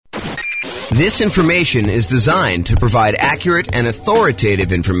This information is designed to provide accurate and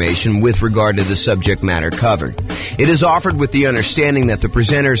authoritative information with regard to the subject matter covered. It is offered with the understanding that the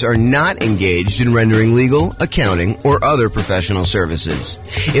presenters are not engaged in rendering legal, accounting, or other professional services.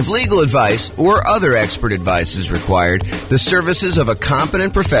 If legal advice or other expert advice is required, the services of a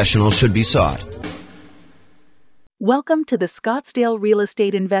competent professional should be sought. Welcome to the Scottsdale Real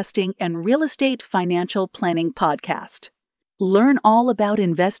Estate Investing and Real Estate Financial Planning Podcast. Learn all about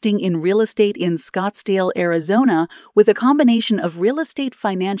investing in real estate in Scottsdale, Arizona, with a combination of real estate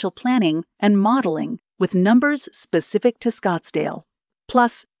financial planning and modeling with numbers specific to Scottsdale,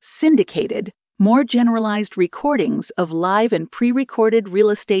 plus syndicated, more generalized recordings of live and pre-recorded real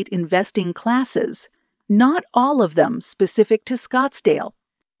estate investing classes, not all of them specific to Scottsdale.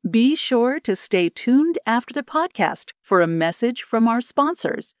 Be sure to stay tuned after the podcast for a message from our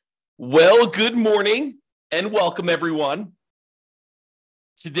sponsors. Well, good morning and welcome, everyone.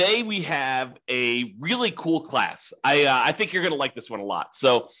 Today we have a really cool class. I think you're going to like this one a lot.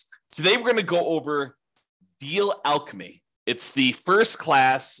 So today we're going to go over Deal Alchemy. It's the first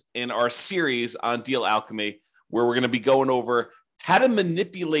class in our series on Deal Alchemy, where we're going to be going over how to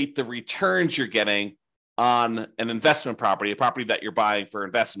manipulate the returns you're getting on an investment property, a property that you're buying for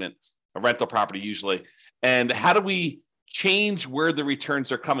investment, a rental property usually, and how do we change where the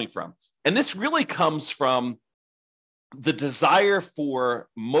returns are coming from. And this really comes from the desire for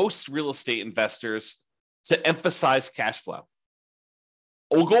most real estate investors to emphasize cash flow.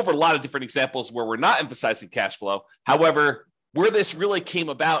 We'll go over a lot of different examples where we're not emphasizing cash flow. However, where this really came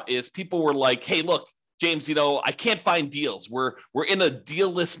about is people were like, hey, look, James, I can't find deals. We're in a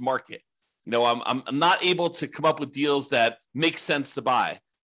deal-less market. I'm not able to come up with deals that make sense to buy.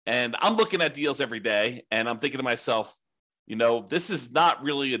 And I'm looking at deals every day and I'm thinking to myself, this is not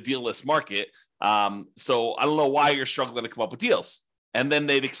really a deal-less market. So I don't know why you're struggling to come up with deals. And then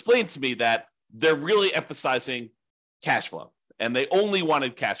they'd explain to me that they're really emphasizing cash flow and they only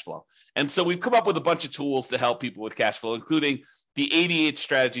wanted cash flow. And so we've come up with a bunch of tools to help people with cash flow, including the 88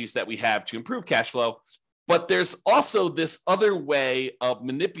 strategies that we have to improve cash flow. But there's also this other way of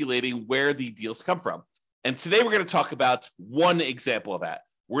manipulating where the deals come from. And today we're going to talk about one example of that.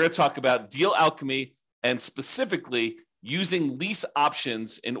 We're going to talk about Deal Alchemy and specifically using lease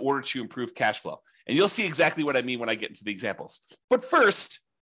options in order to improve cash flow. And you'll see exactly what I mean when I get into the examples. But first,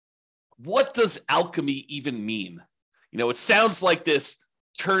 what does alchemy even mean? It sounds like this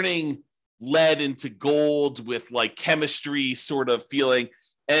turning lead into gold with like chemistry sort of feeling,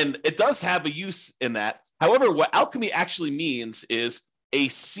 and it does have a use in that. However, what alchemy actually means is a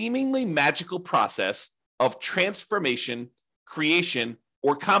seemingly magical process of transformation, creation,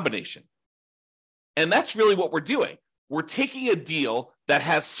 or combination. And that's really what we're doing. We're taking a deal that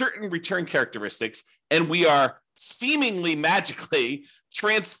has certain return characteristics, and we are seemingly magically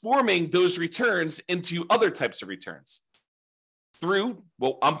transforming those returns into other types of returns through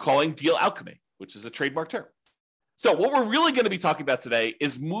what I'm calling deal alchemy, which is a trademark term. So what we're really going to be talking about today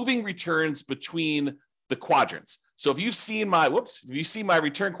is moving returns between the quadrants. So if you've seen my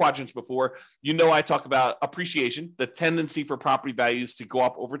return quadrants before, I talk about appreciation, the tendency for property values to go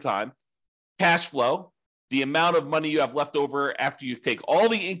up over time, cash flow, the amount of money you have left over after you take all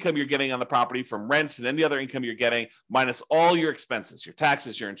the income you're getting on the property from rents and any other income you're getting, minus all your expenses, your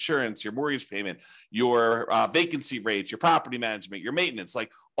taxes, your insurance, your mortgage payment, your vacancy rates, your property management, your maintenance,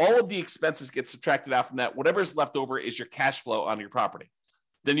 like all of the expenses get subtracted out from that. Whatever's left over is your cash flow on your property.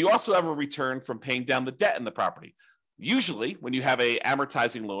 Then you also have a return from paying down the debt in the property. Usually when you have a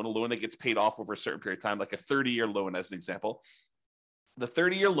amortizing loan, a loan that gets paid off over a certain period of time, like a 30-year loan as an example, the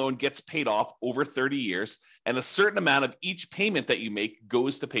 30-year loan gets paid off over 30 years, and a certain amount of each payment that you make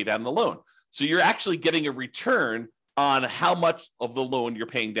goes to pay down the loan. So you're actually getting a return on how much of the loan you're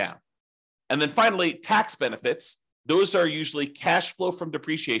paying down. And then finally, tax benefits. Those are usually cash flow from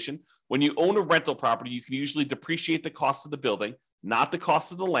depreciation. When you own a rental property, you can usually depreciate the cost of the building, not the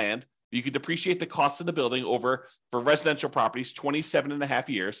cost of the land. You can depreciate the cost of the building over, for residential properties, 27 and a half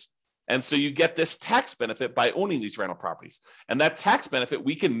years. And so you get this tax benefit by owning these rental properties. And that tax benefit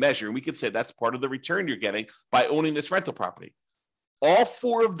we can measure, and we can say that's part of the return you're getting by owning this rental property. All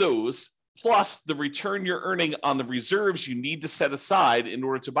four of those, plus the return you're earning on the reserves you need to set aside in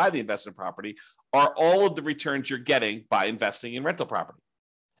order to buy the investment property, are all of the returns you're getting by investing in rental property.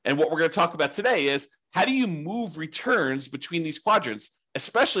 And what we're going to talk about today is how do you move returns between these quadrants,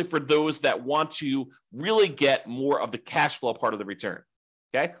 especially for those that want to really get more of the cash flow part of the return.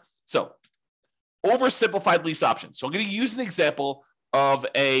 Okay. So oversimplified lease options. So I'm going to use an example of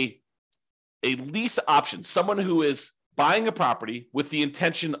a lease option, someone who is buying a property with the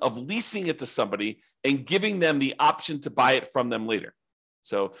intention of leasing it to somebody and giving them the option to buy it from them later.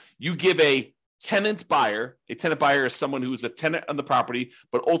 So you give a tenant buyer is someone who is a tenant on the property,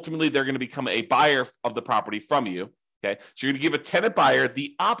 but ultimately they're going to become a buyer of the property from you. Okay. So you're going to give a tenant buyer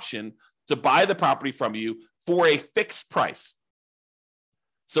the option to buy the property from you for a fixed price.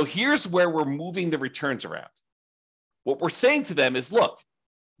 So here's where we're moving the returns around. What we're saying to them is, look,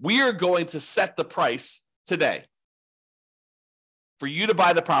 we are going to set the price today for you to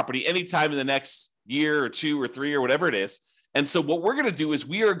buy the property anytime in the next year or 2 or 3 or whatever it is. And so what we're going to do is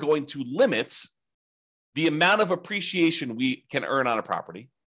we are going to limit the amount of appreciation we can earn on a property.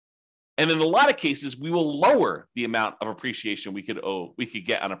 And in a lot of cases, we will lower the amount of appreciation we could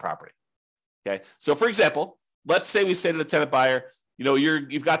get on a property. Okay. So for example, let's say we say to the tenant buyer,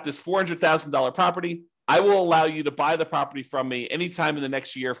 you've got this $400,000 property. I will allow you to buy the property from me anytime in the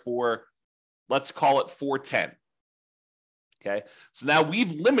next year for, let's call it $410,000. Okay. So now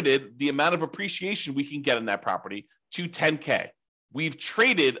we've limited the amount of appreciation we can get in that property to $10,000. We've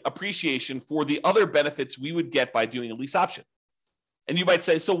traded appreciation for the other benefits we would get by doing a lease option. And you might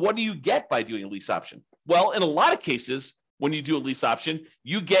say, so what do you get by doing a lease option? Well, in a lot of cases, when you do a lease option,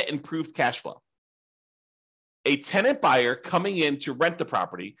 you get improved cash flow. A tenant buyer coming in to rent the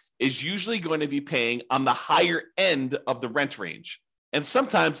property is usually going to be paying on the higher end of the rent range, and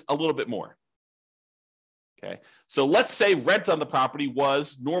sometimes a little bit more. Okay, so let's say rent on the property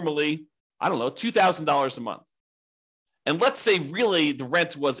was normally, $2,000 a month. And let's say really the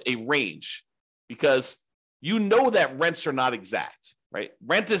rent was a range, because that rents are not exact, right?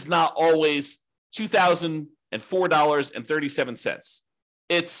 Rent is not always $2,004.37.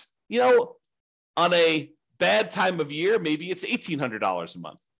 It's, on a bad time of year, maybe it's $1,800 a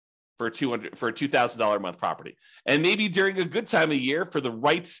month for a $2,000 a month property. And maybe during a good time of year for the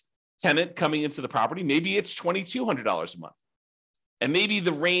right tenant coming into the property, maybe it's $2,200 a month. And maybe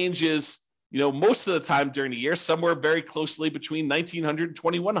the range is, most of the time during the year, somewhere very closely between $1,900 and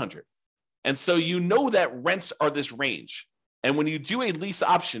 $2,100. And so that rents are this range. And when you do a lease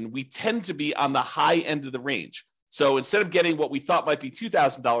option, we tend to be on the high end of the range. So instead of getting what we thought might be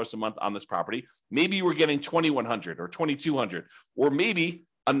 $2,000 a month on this property, maybe we're getting $2,100 or $2,200, or maybe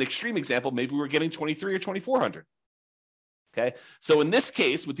an extreme example, maybe we're getting $2,300 or $2,400. Okay. So in this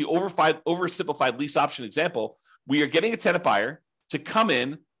case, with the oversimplified lease option example, we are getting a tenant buyer to come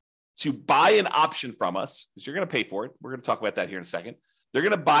in to buy an option from us, because you're going to pay for it. We're going to talk about that here in a second. They're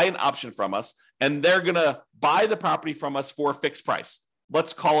going to buy an option from us, and they're going to buy the property from us for a fixed price.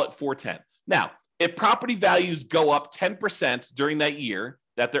 Let's call it $410,000. Now, if property values go up 10% during that year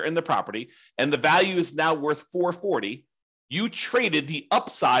that they're in the property, and the value is now worth $440,000, you traded the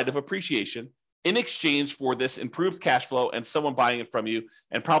upside of appreciation in exchange for this improved cash flow and someone buying it from you,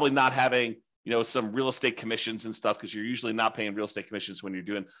 and probably not having some real estate commissions and stuff, because you're usually not paying real estate commissions when you're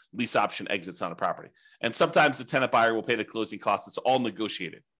doing lease option exits on a property. And sometimes the tenant buyer will pay the closing costs. It's all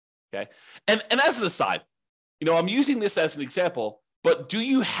negotiated. Okay. And as an aside, I'm using this as an example, but do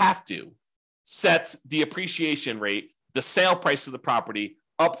you have to set the appreciation rate, the sale price of the property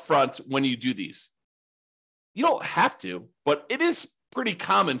up front when you do these? You don't have to, but it is pretty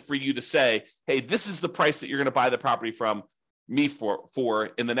common for you to say, hey, this is the price that you're going to buy the property from me for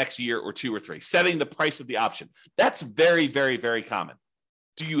in the next year or 2 or 3, setting the price of the option. That's very, very, very common.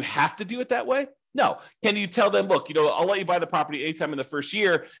 Do you have to do it that way? No. Can you tell them, look, I'll let you buy the property anytime in the first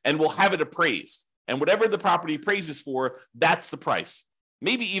year, and we'll have it appraised. And whatever the property appraises for, that's the price.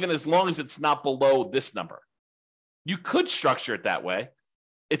 Maybe even as long as it's not below this number. You could structure it that way.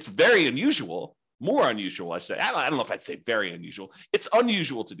 It's very unusual, more unusual, I say. I don't know if I'd say very unusual. It's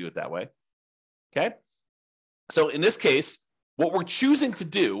unusual to do it that way. Okay. So in this case, what we're choosing to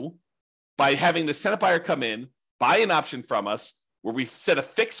do by having the tenant buyer come in, buy an option from us, where we set a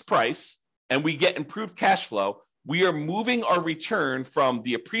fixed price and we get improved cash flow, we are moving our return from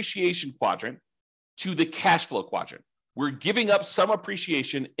the appreciation quadrant to the cash flow quadrant. We're giving up some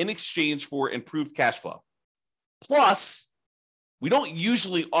appreciation in exchange for improved cash flow. Plus, we don't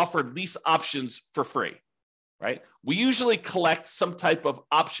usually offer lease options for free, right? We usually collect some type of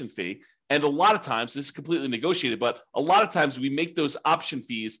option fee. And a lot of times, this is completely negotiated, but a lot of times we make those option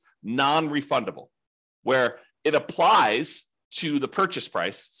fees non-refundable, where it applies to the purchase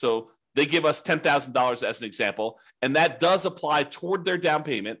price. So they give us $10,000 as an example, and that does apply toward their down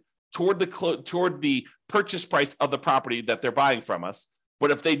payment, toward the purchase price of the property that they're buying from us.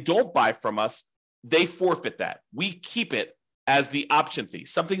 But if they don't buy from us, they forfeit that. We keep it as the option fee,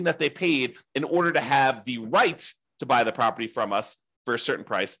 something that they paid in order to have the right to buy the property from us for a certain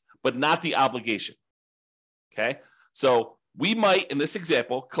price, but not the obligation. Okay. So we might, in this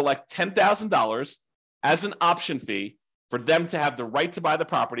example, collect $10,000 as an option fee for them to have the right to buy the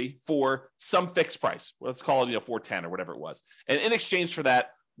property for some fixed price. Let's call it, 410 or whatever it was. And in exchange for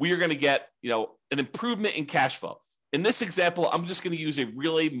that, we are going to get, an improvement in cash flow. In this example, I'm just going to use a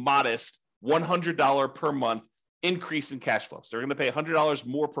really modest $100 per month increase in cash flow. So we're going to pay $100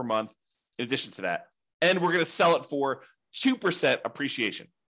 more per month in addition to that. And we're going to sell it for 2% appreciation.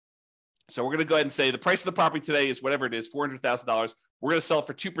 So we're going to go ahead and say the price of the property today is whatever it is, $400,000. We're going to sell it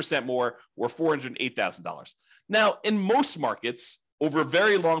for 2% more, or $408,000. Now, in most markets, over a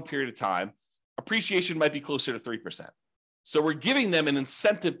very long period of time, appreciation might be closer to 3%. So we're giving them an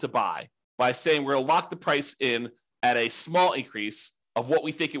incentive to buy by saying we're going to lock the price in at a small increase of what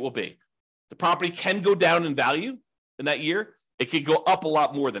we think it will be. The property can go down in value in that year. It could go up a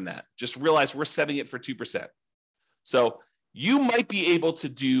lot more than that. Just realize we're setting it for 2%. So you might be able to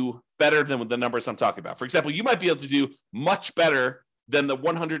do better than the numbers I'm talking about. For example, you might be able to do much better than the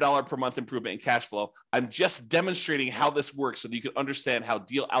 $100 per month improvement in cash flow. I'm just demonstrating how this works so that you can understand how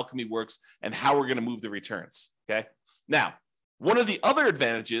Deal Alchemy works and how we're going to move the returns. Okay. Now, one of the other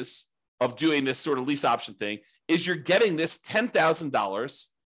advantages of doing this sort of lease option thing is you're getting this $10,000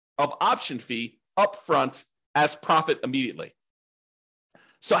 of option fee upfront as profit immediately.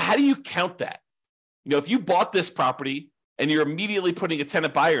 So how do you count that? If you bought this property and you're immediately putting a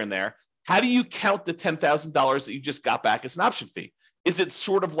tenant buyer in there, how do you count the $10,000 that you just got back as an option fee? Is it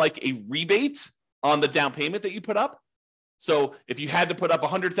sort of like a rebate on the down payment that you put up? So if you had to put up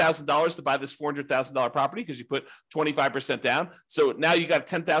 $100,000 to buy this $400,000 property because you put 25% down, so now you got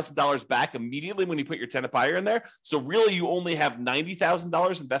 $10,000 back immediately when you put your tenant buyer in there. So really you only have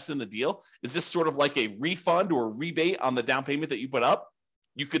 $90,000 invested in the deal. Is this sort of like a refund or a rebate on the down payment that you put up?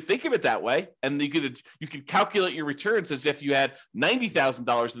 You could think of it that way, and you could calculate your returns as if you had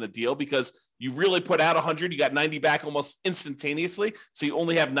 $90,000 in the deal because you really put out 100, you got 90 back almost instantaneously. So you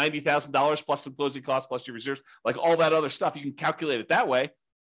only have $90,000 plus some closing costs plus your reserves, like all that other stuff. You can calculate it that way,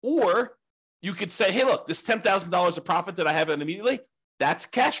 or you could say, "Hey, look, this $10,000 of profit that I have in immediately, that's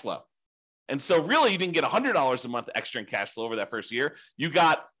cash flow." And so really, you didn't get $100 a month extra in cash flow over that first year. You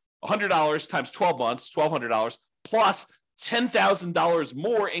got $100 times 12 months, $1,200 plus $10,000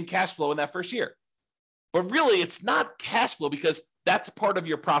 more in cash flow in that first year. But really, it's not cash flow because that's part of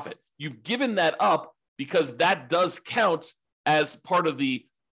your profit. You've given that up because that does count as part of the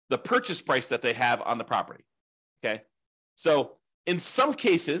purchase price that they have on the property. Okay. So in some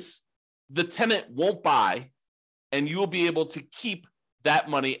cases, the tenant won't buy and you will be able to keep that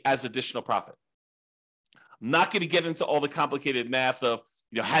money as additional profit. I'm not going to get into all the complicated math of,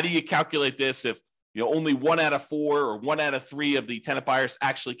 how do you calculate this if only 1 out of 4 or 1 out of 3 of the tenant buyers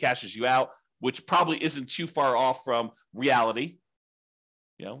actually cashes you out, which probably isn't too far off from reality,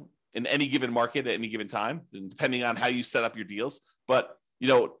 in any given market at any given time, and depending on how you set up your deals. But,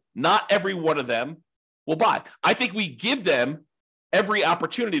 not every one of them will buy. I think we give them every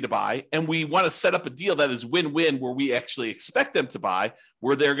opportunity to buy, and we want to set up a deal that is win-win where we actually expect them to buy,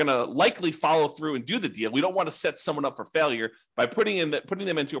 where they're going to likely follow through and do the deal. We don't want to set someone up for failure by putting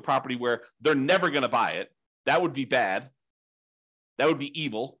them into a property where they're never going to buy it. That would be bad. That would be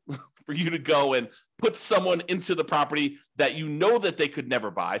evil for you to go and put someone into the property that that they could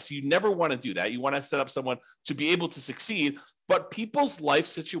never buy. So you never want to do that. You want to set up someone to be able to succeed, but people's life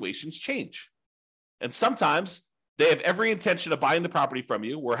situations change. And sometimes they have every intention of buying the property from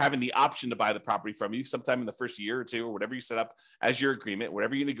you or having the option to buy the property from you sometime in the first year or two or whatever you set up as your agreement,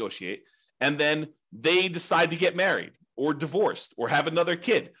 whatever you negotiate. And then they decide to get married or divorced or have another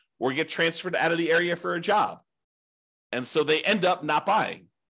kid or get transferred out of the area for a job. And so they end up not buying.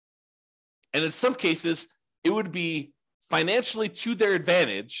 And in some cases, it would be financially to their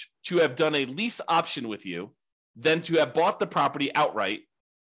advantage to have done a lease option with you than to have bought the property outright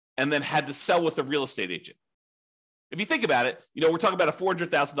and then had to sell with a real estate agent. If you think about it, we're talking about a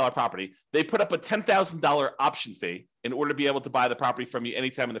 $400,000 property. They put up a $10,000 option fee in order to be able to buy the property from you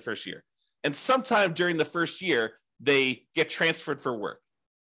anytime in the first year. And sometime during the first year, they get transferred for work.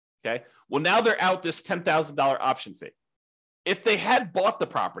 Okay. Well, now they're out this $10,000 option fee. If they had bought the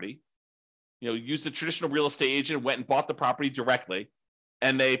property, used a traditional real estate agent, went and bought the property directly,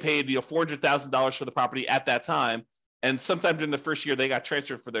 and they paid $400,000 for the property at that time, and sometime during the first year they got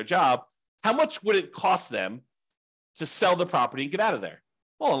transferred for their job, how much would it cost them to sell the property and get out of there?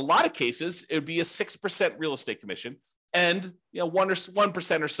 Well, in a lot of cases, it would be a 6% real estate commission and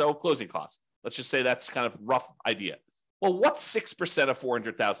 1% or so closing costs. Let's just say that's kind of rough idea. Well, what's 6% of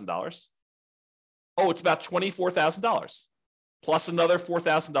 $400,000? Oh, it's about $24,000 plus another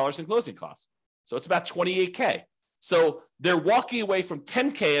 $4,000 in closing costs. So it's about $28K. So they're walking away from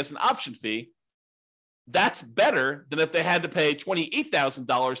 $10K as an option fee. That's better than if they had to pay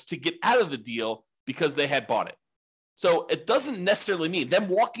 $28,000 to get out of the deal because they had bought it. So it doesn't necessarily mean them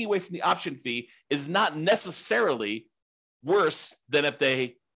walking away from the option fee is not necessarily worse than if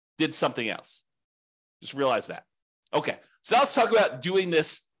they did something else. Just realize that. Okay, so now let's talk about doing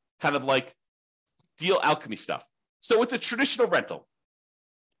this kind of like deal alchemy stuff. So with the traditional rental,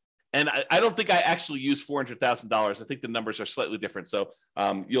 and I don't think I actually use $400,000. I think the numbers are slightly different. So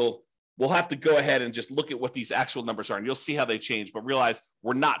we'll have to go ahead and just look at what these actual numbers are, and you'll see how they change. But realize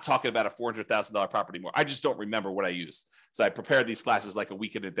we're not talking about a $400,000 property anymore. I just don't remember what I used. So I prepared these classes like a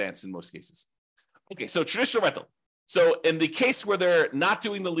week in advance in most cases. Okay, so traditional rental. So in the case where they're not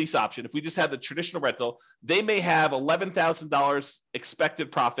doing the lease option, if we just had the traditional rental, they may have $11,000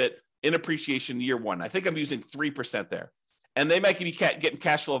 expected profit in appreciation year one. I think I'm using 3% there. And they might be getting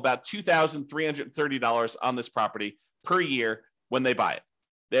cash flow of about $2,330 on this property per year when they buy it.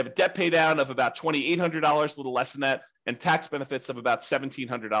 They have a debt pay down of about $2,800, a little less than that, and tax benefits of about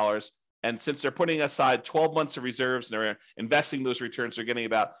 $1,700. And since they're putting aside 12 months of reserves and they're investing those returns, they're getting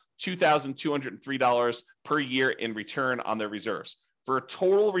about $2,203 per year in return on their reserves for a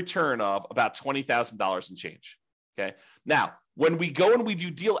total return of about $20,000 and change. Okay. Now, when we go and we do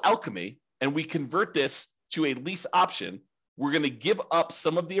deal alchemy and we convert this to a lease option, we're going to give up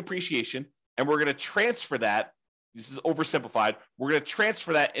some of the appreciation and we're going to transfer that. This is oversimplified. We're going to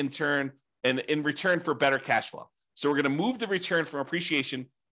transfer that in turn and in return for better cash flow. So we're going to move the return from appreciation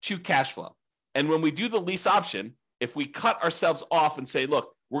to cash flow. And when we do the lease option, if we cut ourselves off and say,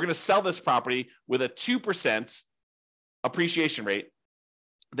 look, we're going to sell this property with a 2% appreciation rate,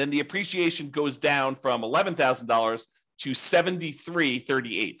 then the appreciation goes down from $11,000 to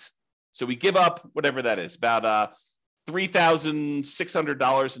 $73,338. So we give up whatever that is, about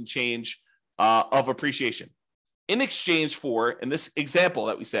 $3,600 and change of appreciation. In exchange for, in this example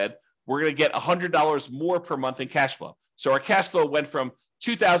that we said, we're going to get $100 more per month in cash flow. So our cash flow went from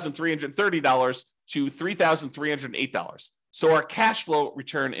 $2,330 to $3,308. So our cash flow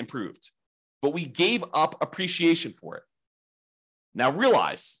return improved, but we gave up appreciation for it. Now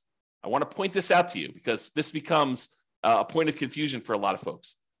realize, I want to point this out to you because this becomes a point of confusion for a lot of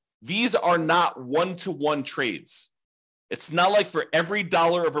folks. These are not one-to-one trades. It's not like for every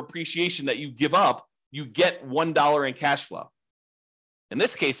dollar of appreciation that you give up, you get $1 in cash flow. In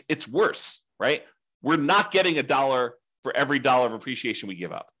this case, it's worse, right? We're not getting $1 for every dollar of appreciation we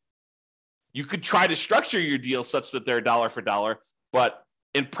give up. You could try to structure your deal such that they're dollar for dollar, but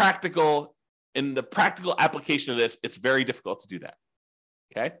in the practical application of this, it's very difficult to do that.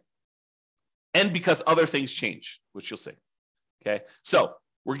 Okay. And because other things change, which you'll see. Okay. So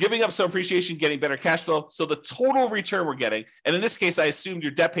we're giving up some appreciation, getting better cash flow. So the total return we're getting, and in this case, I assumed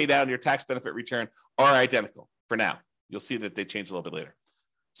your debt pay down and your tax benefit return are identical for now. You'll see that they change a little bit later.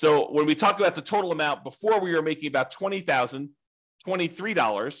 So when we talk about the total amount, before we were making about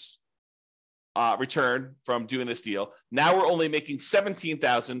 $20,023 return from doing this deal. Now we're only making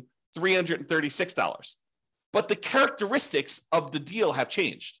 $17,336. But the characteristics of the deal have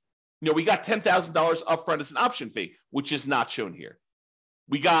changed. You know, we got $10,000 upfront as an option fee, which is not shown here.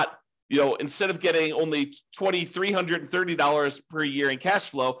 We got, instead of getting only $2,330 per year in cash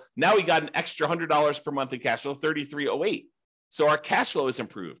flow, now we got an extra $100 per month in cash flow, $3,308. So our cash flow is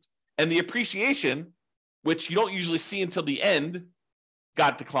improved. And the appreciation, which you don't usually see until the end,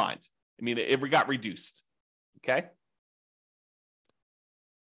 got declined. I mean, it got reduced. Okay.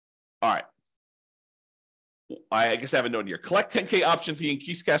 All right. I guess I have a note here. Collect 10K option fee,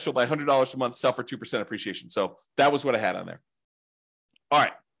 increase cash flow by $100 a month, sell for 2% appreciation. So that was what I had on there. All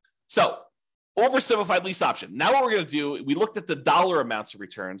right. So oversimplified lease option. Now what we're going to do, we looked at the dollar amounts of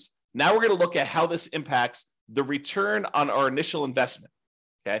returns. Now we're going to look at how this impacts the return on our initial investment.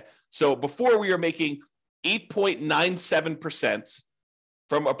 Okay. So before we were making 8.97%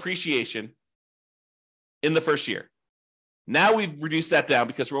 from appreciation in the first year. Now we've reduced that down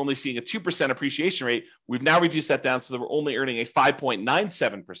because we're only seeing a 2% appreciation rate. We've now reduced that down so that we're only earning a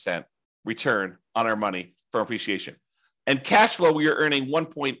 5.97% return on our money from appreciation. And cash flow, we are earning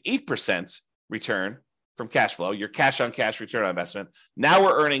 1.8% return from cash flow, your cash on cash return on investment. Now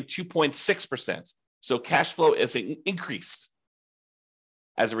we're earning 2.6%. So cash flow is increased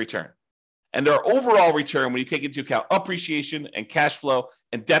as a return. And our overall return, when you take into account appreciation and cash flow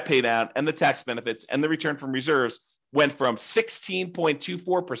and debt pay down and the tax benefits and the return from reserves, went from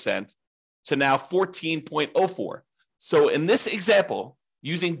 16.24% to now 14.04%. So in this example,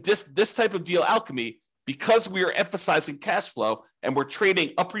 using this type of deal alchemy, because we are emphasizing cash flow and we're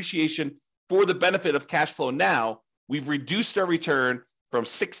trading appreciation for the benefit of cash flow now, we've reduced our return from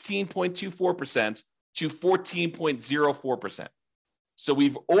 16.24% to 14.04%. So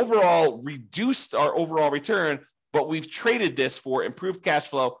we've overall reduced our overall return, but we've traded this for improved cash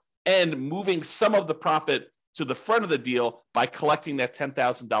flow and moving some of the profit to the front of the deal by collecting that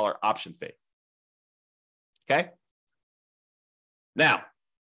 $10,000 option fee. Okay? Now,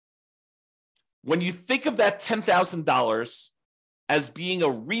 when you think of that $10,000 as being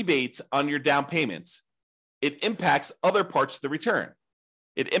a rebate on your down payment, it impacts other parts of the return.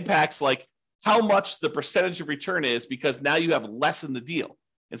 It impacts like how much the percentage of return is, because now you have less in the deal.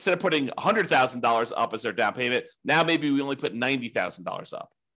 Instead of putting $100,000 up as our down payment, now maybe we only put $90,000 up.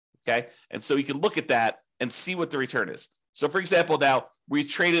 Okay. And so you can look at that and see what the return is. So for example, now we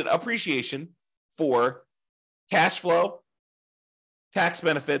traded appreciation for cash flow, tax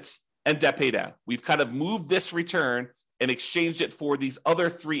benefits, and debt pay down. We've kind of moved this return and exchanged it for these other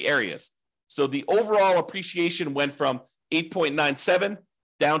three areas. So the overall appreciation went from 8.97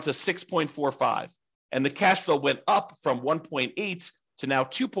 down to 6.45. And the cash flow went up from 1.8 to now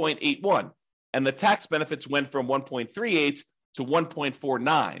 2.81. And the tax benefits went from 1.38 to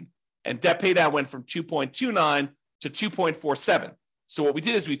 1.49. And debt pay down went from 2.29 to 2.47. So what we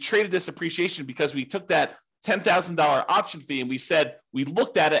did is we traded this appreciation because we took that $10,000 option fee and we said we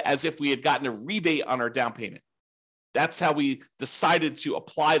looked at it as if we had gotten a rebate on our down payment. That's how we decided to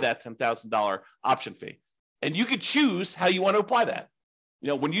apply that $10,000 option fee. And you could choose how you want to apply that. You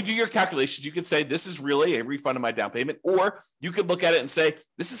know, when you do your calculations, you could say this is really a refund of my down payment, or you could look at it and say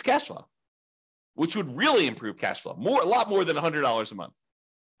this is cash flow, which would really improve cash flow a lot more than $100 a month,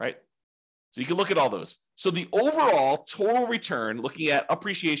 right? So you can look at all those. So the overall total return, looking at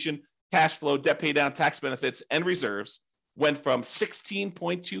appreciation, cash flow, debt pay down, tax benefits, and reserves, went from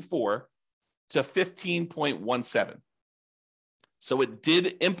 16.24 to 15.17. So it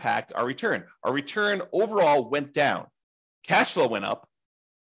did impact our return. Our return overall went down. Cash flow went up,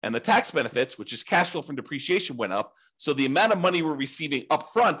 and the tax benefits, which is cash flow from depreciation, went up. So the amount of money we're receiving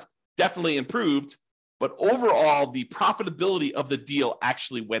upfront definitely improved, but overall, the profitability of the deal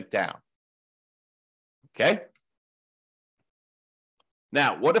actually went down. Okay?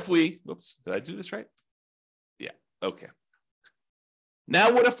 Now, what if we, did I do this right? Yeah, okay.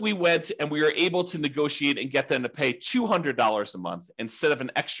 Now, what if we went and we were able to negotiate and get them to pay $200 a month instead of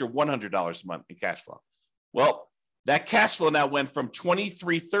an extra $100 a month in cash flow? Well, that cash flow now went from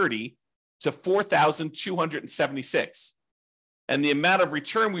 $2,330 to $4,276. And the amount of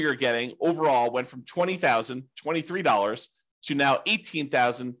return we were getting overall went from $23 to now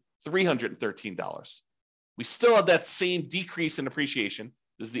 $18,313. We still had that same decrease in appreciation.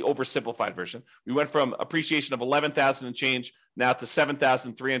 This is the oversimplified version. We went from appreciation of $11,000 and change now to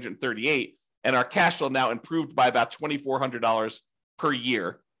 $7,338. And our cash flow now improved by about $2,400 per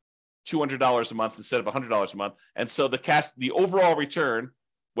year, $200 a month instead of $100 a month. And so the overall return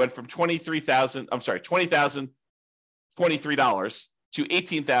went from $20,023 to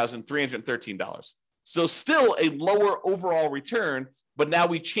 $18,313. So still a lower overall return, but now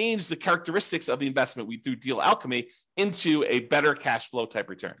we changed the characteristics of the investment we through Deal Alchemy into a better cash flow type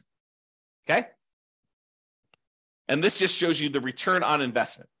return. Okay? And this just shows you the return on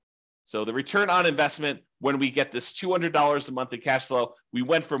investment. So the return on investment, when we get this $200 a month in cash flow, we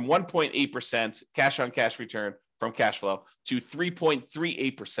went from 1.8% cash on cash return from cash flow to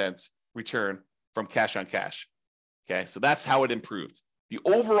 3.38% return from cash on cash. Okay, so that's how it improved. The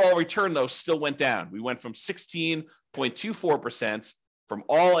overall return, though, still went down. We went from 16.24% from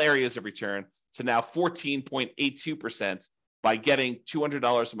all areas of return to now 14.82% by getting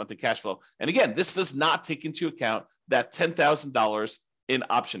 $200 a month in cash flow. And again, this does not take into account that $10,000 in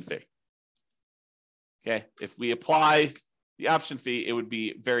option fee. Okay, if we apply the option fee, it would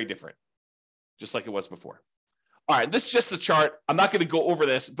be very different, just like it was before. All right, this is just a chart. I'm not going to go over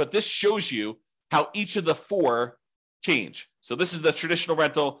this, but this shows you how each of the four change. So this is the traditional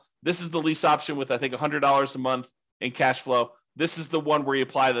rental. This is the lease option with, I think, $100 a month in cash flow. This is the one where you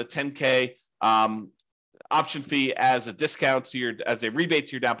apply the $10K option fee as a discount to as a rebate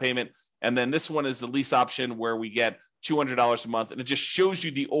to your down payment. And then this one is the lease option where we get $200 a month. And it just shows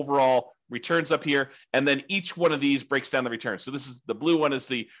you the overall returns up here. And then each one of these breaks down the return. So this is the blue one is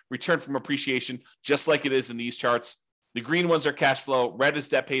the return from appreciation, just like it is in these charts. The green ones are cash flow. Red is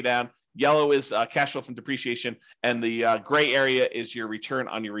debt pay down. Yellow is cash flow from depreciation. And the gray area is your return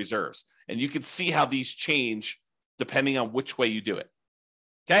on your reserves. And you can see how these change depending on which way you do it.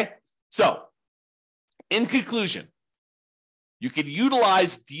 Okay? So, in conclusion, you can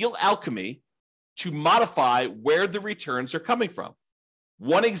utilize Deal Alchemy to modify where the returns are coming from.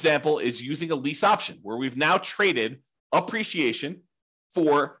 One example is using a lease option, where we've now traded appreciation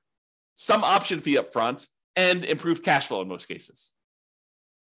for some option fee up front and improved cash flow in most cases.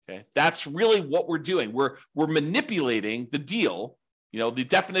 Okay, that's really what we're doing. We're manipulating the deal. You know, the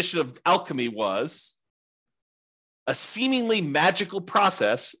definition of alchemy was a seemingly magical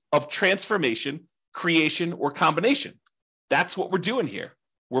process of transformation creation, or combination. That's what we're doing here.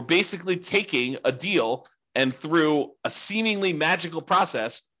 We're basically taking a deal and through a seemingly magical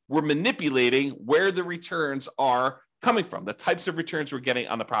process, we're manipulating where the returns are coming from, the types of returns we're getting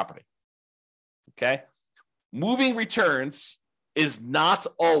on the property. Okay? Moving returns is not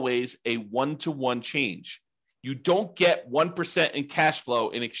always a one-to-one change. You don't get 1% in cash flow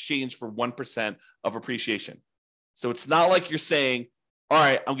in exchange for 1% of appreciation. So it's not like you're saying, all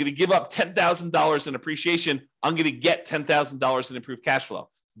right, I'm going to give up $10,000 in appreciation. I'm going to get $10,000 in improved cash flow.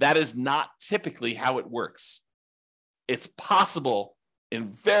 That is not typically how it works. It's possible in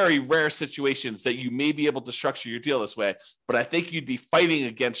very rare situations that you may be able to structure your deal this way, but I think you'd be fighting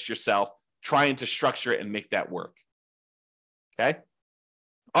against yourself trying to structure it and make that work. Okay?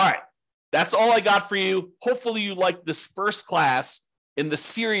 All right. That's all I got for you. Hopefully you liked this first class in the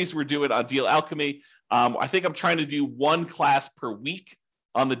series we're doing on Deal Alchemy. I think I'm trying to do one class per week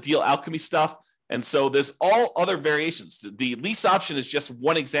on the Deal Alchemy stuff. And so there's all other variations. The lease option is just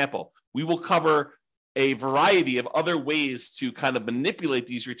one example. We will cover a variety of other ways to kind of manipulate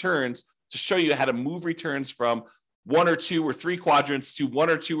these returns to show you how to move returns from 1 or 2 or 3 quadrants to 1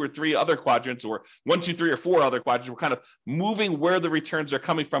 or 2 or 3 other quadrants, or 1, 2, 3 or 4 other quadrants. We're kind of moving where the returns are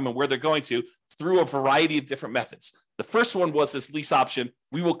coming from and where they're going to through a variety of different methods. The first one was this lease option.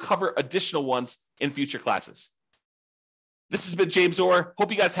 We will cover additional ones in future classes. This has been James Orr.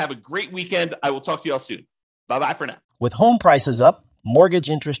 Hope you guys have a great weekend. I will talk to you all soon. Bye-bye for now. With home prices up, mortgage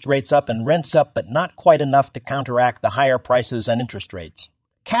interest rates up, and rents up, but not quite enough to counteract the higher prices and interest rates,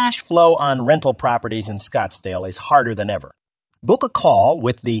 cash flow on rental properties in Scottsdale is harder than ever. Book a call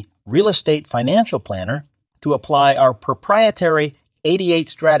with the Real Estate Financial Planner to apply our proprietary 88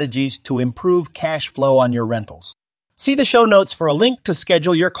 strategies to improve cash flow on your rentals. See the show notes for a link to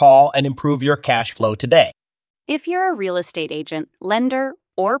schedule your call and improve your cash flow today. If you're a real estate agent, lender,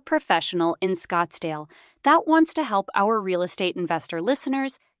 or professional in Scottsdale that wants to help our real estate investor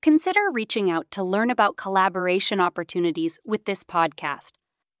listeners, consider reaching out to learn about collaboration opportunities with this podcast.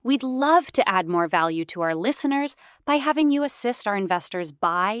 We'd love to add more value to our listeners by having you assist our investors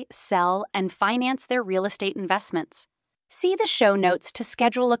buy, sell, and finance their real estate investments. See the show notes to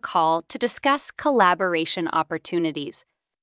schedule a call to discuss collaboration opportunities.